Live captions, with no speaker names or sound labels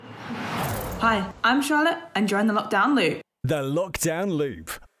Hi, I'm Charlotte and join the Lockdown Loop. The Lockdown Loop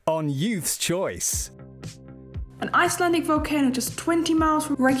on Youth's Choice. An Icelandic volcano just 20 miles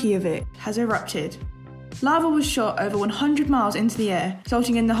from Reykjavik has erupted. Lava was shot over 100 miles into the air,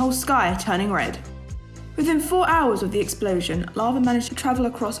 resulting in the whole sky turning red. Within 4 hours of the explosion, lava managed to travel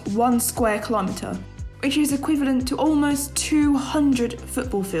across 1 square kilometre, which is equivalent to almost 200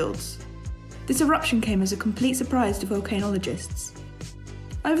 football fields. This eruption came as a complete surprise to volcanologists.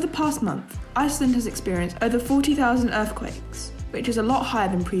 Over the past month, Iceland has experienced over 40,000 earthquakes, which is a lot higher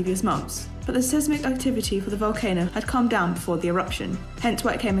than previous months, but the seismic activity for the volcano had calmed down before the eruption, hence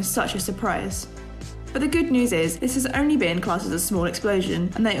why it came as such a surprise. But the good news is, this has only been classed as a small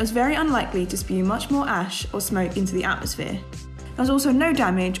explosion, and that it was very unlikely to spew much more ash or smoke into the atmosphere. There was also no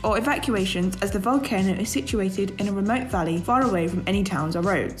damage or evacuations as the volcano is situated in a remote valley far away from any towns or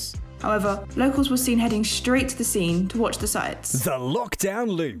roads. However, locals were seen heading straight to the scene to watch the sights. The Lockdown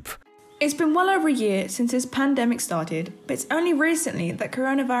Loop. It's been well over a year since this pandemic started, but it's only recently that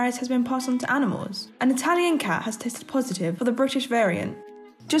coronavirus has been passed on to animals. An Italian cat has tested positive for the British variant.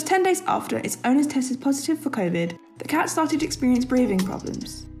 Just 10 days after its owners tested positive for COVID, the cat started to experience breathing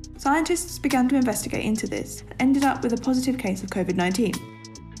problems. Scientists began to investigate into this and ended up with a positive case of COVID-19.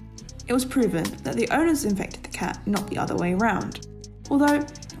 It was proven that the owners infected the cat, not the other way around. Although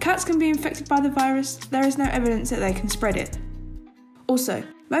cats can be infected by the virus, there is no evidence that they can spread it. Also,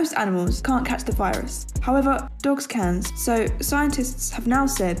 most animals can't catch the virus. However, dogs can, so scientists have now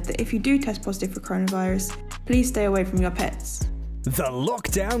said that if you do test positive for coronavirus, please stay away from your pets. The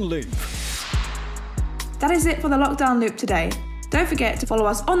Lockdown Loop. That is it for the Lockdown Loop today. Don't forget to follow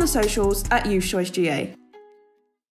us on the socials at Youth Choice GA.